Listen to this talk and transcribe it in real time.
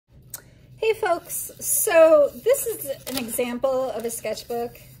Hey folks, so this is an example of a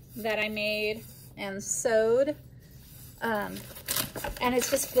sketchbook that I made and sewed, and it's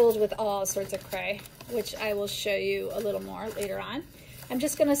just filled with all sorts of cray, which I will show you a little more later on. I'm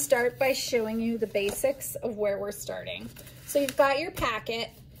just going to start by showing you the basics of where we're starting. So you've got your packet,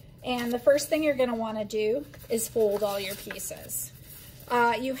 and the first thing you're going to want to do is fold all your pieces.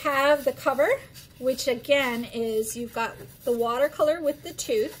 You have the cover, which again is you've got the watercolor with the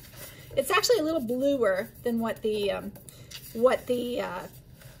tooth. It's actually a little bluer than what the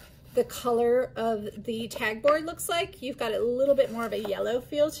color of the tag board looks like. You've got a little bit more of a yellow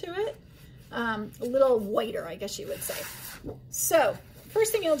feel to it, a little whiter, I guess you would say. So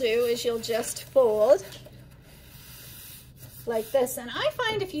first thing you'll do is you'll just fold like this, and I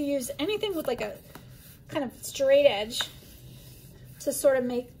find if you use anything with like a kind of straight edge to sort of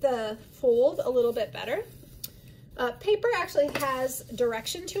make the fold a little bit better. Paper actually has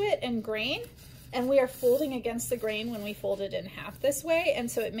direction to it and grain, and we are folding against the grain when we fold it in half this way, and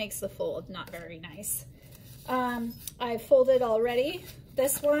so it makes the fold not very nice. I've folded already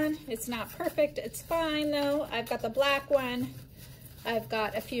this one. It's not perfect, it's fine though. I've got the black one. I've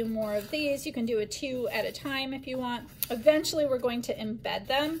got a few more of these. You can do a 2 at a time if you want. Eventually we're going to embed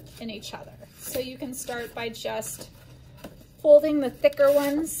them in each other. So you can start by just folding the thicker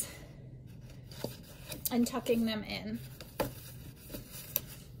ones and tucking them in.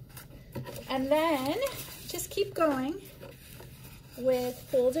 And then just keep going with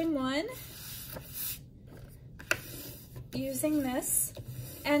folding one, using this.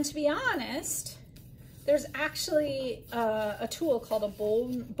 And to be honest, there's actually a tool called a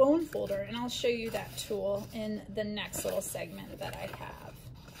bone folder, and I'll show you that tool in the next little segment that I have.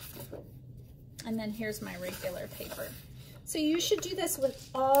 And then here's my regular paper. So you should do this with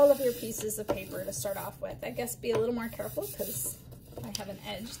all of your pieces of paper to start off with. I guess be a little more careful because I have an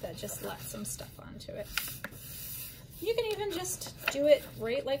edge that just lets some stuff onto it. You can even just do it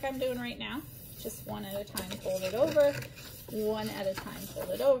right like I'm doing right now. Just one at a time, fold it over. One at a time, fold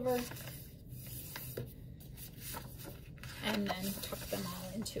it over. And then tuck them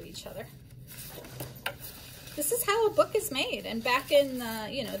all into each other. This is how a book is made. And back in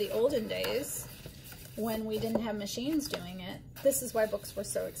the, the olden days, when we didn't have machines doing it, this is why books were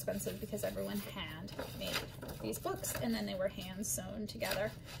so expensive, because everyone hand made these books and then they were hand sewn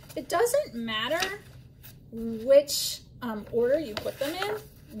together. It doesn't matter which order you put them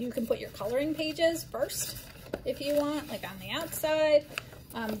in. You can put your coloring pages first if you want, like on the outside,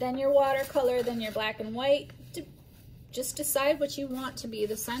 then your watercolor, then your black and white. Just decide what you want to be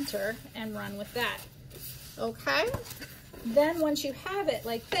the center and run with that. Okay? Then once you have it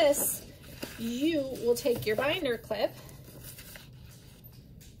like this, you will take your binder clip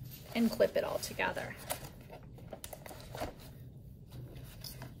and clip it all together.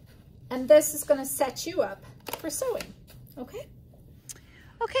 And this is going to set you up for sewing, okay?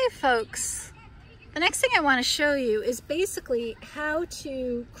 Okay, folks, the next thing I want to show you is basically how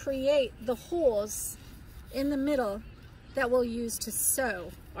to create the holes in the middle that we'll use to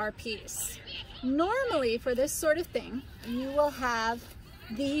sew our piece. Normally, for this sort of thing, you will have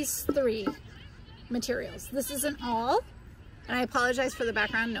these 3 materials. This is an awl, and I apologize for the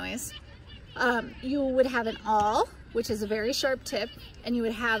background noise. You would have an awl, which is a very sharp tip, and you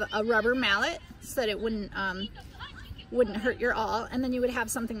would have a rubber mallet so that it wouldn't hurt your awl, and then you would have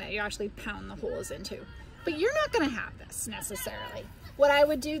something that you actually pound the holes into. But you're not going to have this necessarily. What I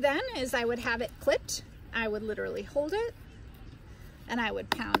would do then is I would have it clipped. I would literally hold it, and I would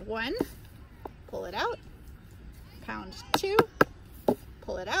pound 1, pull it out, pound 2,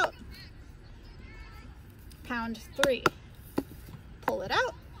 pull it out, pound 3, pull it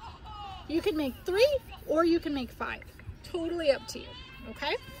out. You can make 3 or you can make 5, totally up to you,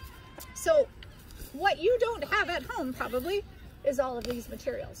 okay? So what you don't have at home probably is all of these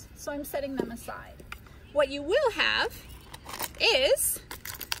materials, so I'm setting them aside. What you will have is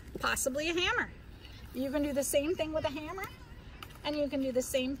possibly a hammer. You can do the same thing with a hammer, and you can do the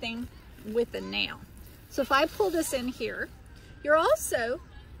same thing with a nail. So if I pull this in here, you're also,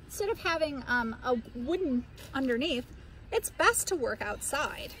 instead of having a wooden underneath, it's best to work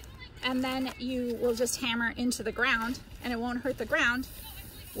outside. And then you will just hammer into the ground, and it won't hurt the ground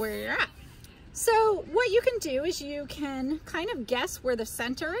where you're at. So what you can do is you can kind of guess where the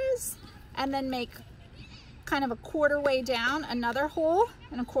center is, and then make kind of a 1/4 way down another hole,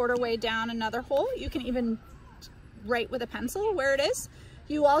 and a 1/4 way down another hole. You can even write with a pencil where it is.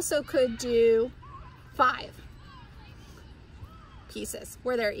 You also could do 5 pieces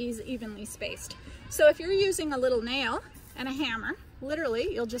where they're evenly spaced. So if you're using a little nail and a hammer,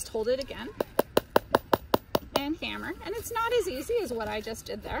 literally you'll just hold it again and and hammer, and it's not as easy as what I just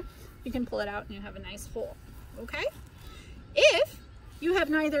did there. You can pull it out and you have a nice hole, okay? If you have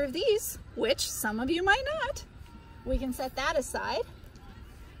neither of these, which some of you might not, we can set that aside.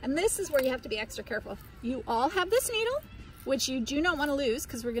 And this is where you have to be extra careful. You all have this needle, which you do not want to lose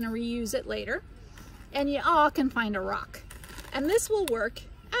because we're going to reuse it later. And you all can find a rock. And this will work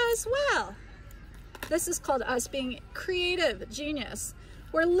as well. This is called us being creative genius,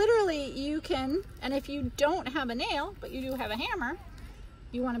 where literally you can, and if you don't have a nail, but you do have a hammer,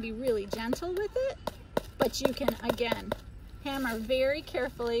 you want to be really gentle with it, but you can, again, hammer very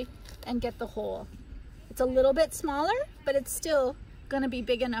carefully and get the hole. It's a little bit smaller, but it's still going to be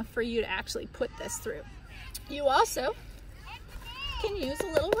big enough for you to actually put this through. You also can use a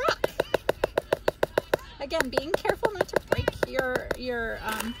little rock. Again, being careful not to break your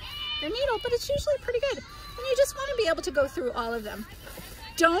needle, but it's usually pretty good. And you just want to be able to go through all of them.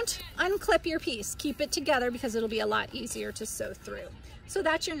 Don't unclip your piece. Keep it together because it'll be a lot easier to sew through. So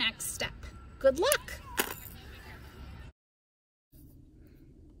that's your next step. Good luck.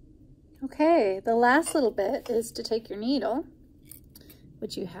 Okay, the last little bit is to take your needle,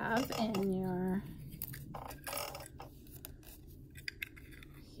 which you have in your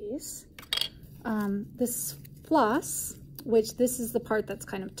piece. This floss, which this is the part that's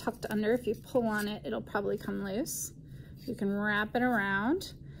kind of tucked under. If you pull on it, it'll probably come loose. You can wrap it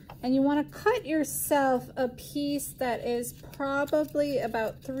around, and you want to cut yourself a piece that is probably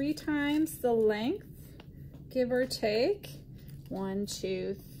about 3 times the length, give or take. 1,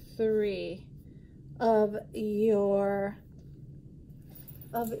 2, 3 of your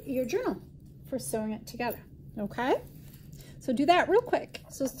journal for sewing it together. Okay, so do that real quick.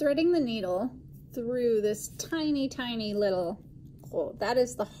 So threading the needle through this tiny little hole, that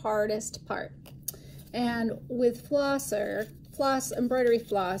is the hardest part. And with embroidery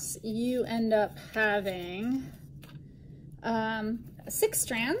floss, you end up having 6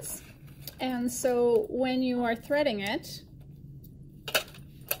 strands. And so when you are threading it,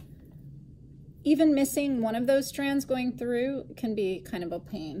 even missing one of those strands going through can be kind of a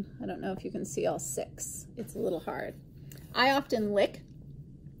pain. I don't know if you can see all 6. It's a little hard. I often lick,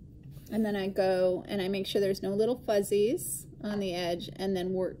 and then I go and I make sure there's no little fuzzies on the edge, and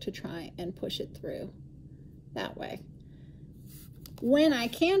then work to try and push it through that way. When I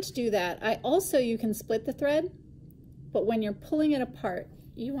can't do that, you can split the thread, but when you're pulling it apart,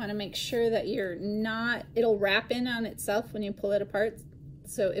 you want to make sure that it'll wrap in on itself when you pull it apart.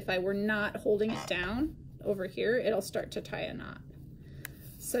 So if I were not holding it down over here, it'll start to tie a knot.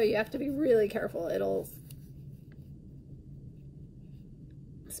 So you have to be really careful.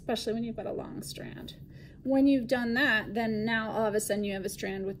 Especially when you've got a long strand. When you've done that, then now all of a sudden you have a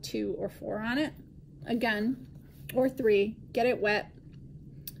strand with 2 or 4 on it. Again, or 3, get it wet.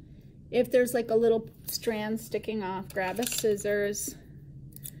 If there's like a little strand sticking off, grab a scissors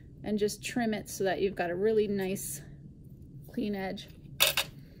and just trim it so that you've got a really nice clean edge.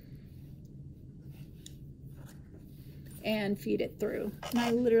 And feed it through. And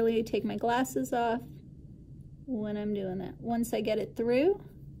I literally take my glasses off when I'm doing that. Once I get it through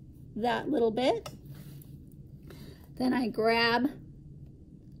that little bit, then I grab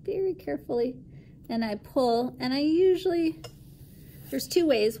very carefully and I pull, and I usually, there's 2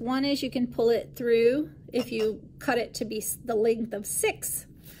 ways. One is you can pull it through if you cut it to be the length of 6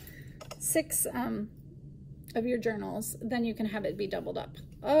 of your journals, then you can have it be doubled up.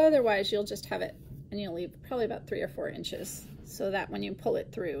 Otherwise, you'll just have it and you'll leave probably about 3 or 4 inches so that when you pull it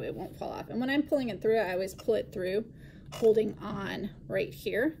through, it won't fall off. And when I'm pulling it through, I always pull it through holding on right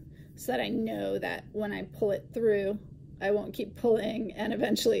here so that I know that when I pull it through, I won't keep pulling and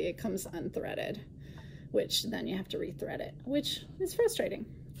eventually it comes unthreaded, which then you have to rethread it, which is frustrating.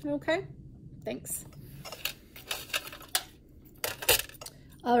 Okay, thanks.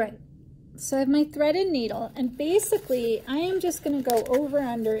 All right, so I have my threaded needle, and basically I am just gonna go over,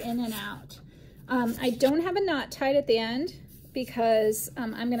 under, in and out. I don't have a knot tied at the end because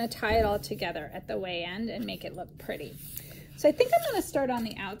I'm gonna tie it all together at the way end and make it look pretty. So I think I'm gonna start on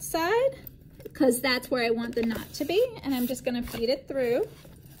the outside because that's where I want the knot to be, and I'm just gonna feed it through.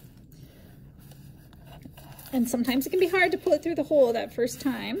 And sometimes it can be hard to pull it through the hole that first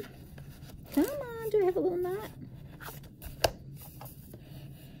time. Come on, do I have a little knot?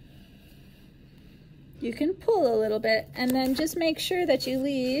 You can pull a little bit and then just make sure that you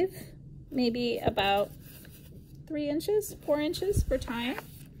leave maybe about 3 inches, 4 inches for tying.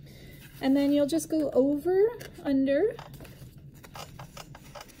 And then you'll just go over, under,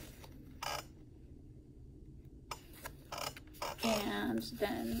 and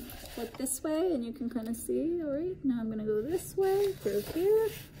then flip this way and you can kind of see. All right, now I'm gonna go this way through here,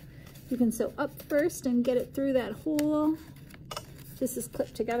 You can sew up first and get it through that hole. This is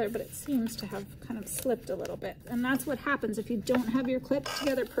clipped together, but it seems to have kind of slipped a little bit. And that's what happens if you don't have your clip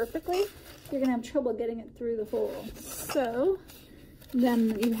together perfectly. You're gonna have trouble getting it through the hole. So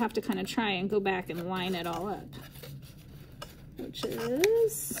then you have to kind of try and go back and line it all up. Which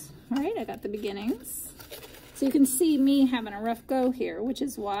is, all right, I got the beginnings. So you can see me having a rough go here, which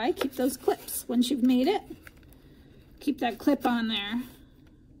is why keep those clips. Once you've made it, keep that clip on there.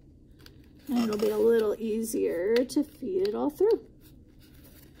 And it'll be a little easier to feed it all through.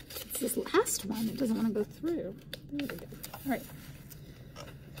 It's this last one, it doesn't want to go through. There we go. All right.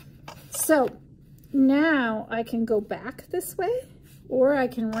 So now I can go back this way, or I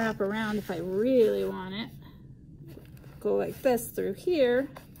can wrap around if I really want it. Go like this through here.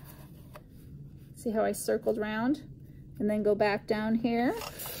 See how I circled around? And then go back down here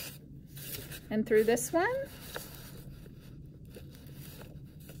and through this one.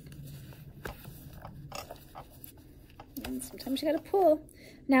 And sometimes you gotta pull.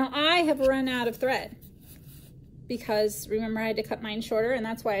 Now I have run out of thread because remember I had to cut mine shorter, and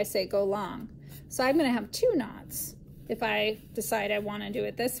that's why I say go long. So I'm gonna have 2 knots if I decide I wanna do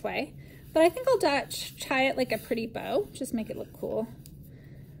it this way. But I think I'll tie it like a pretty bow, just make it look cool.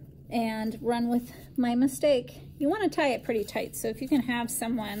 And run with my mistake. You wanna tie it pretty tight, so if you can have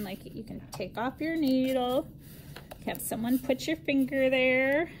someone, like you can take off your needle, have someone put your finger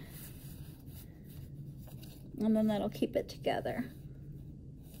there, and then that'll keep it together.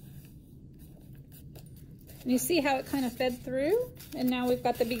 And you see how it kind of fed through? And now we've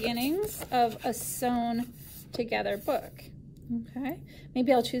got the beginnings of a sewn together book. Okay,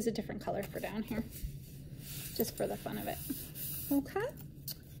 maybe I'll choose a different color for down here, just for the fun of it. Okay,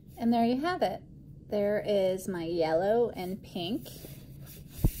 and there you have it. There is my yellow and pink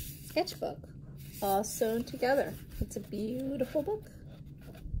sketchbook, all sewn together. It's a beautiful book,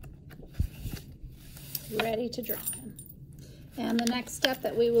 ready to draw in. And the next step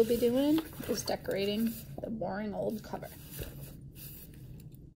that we will be doing is decorating the boring old cover.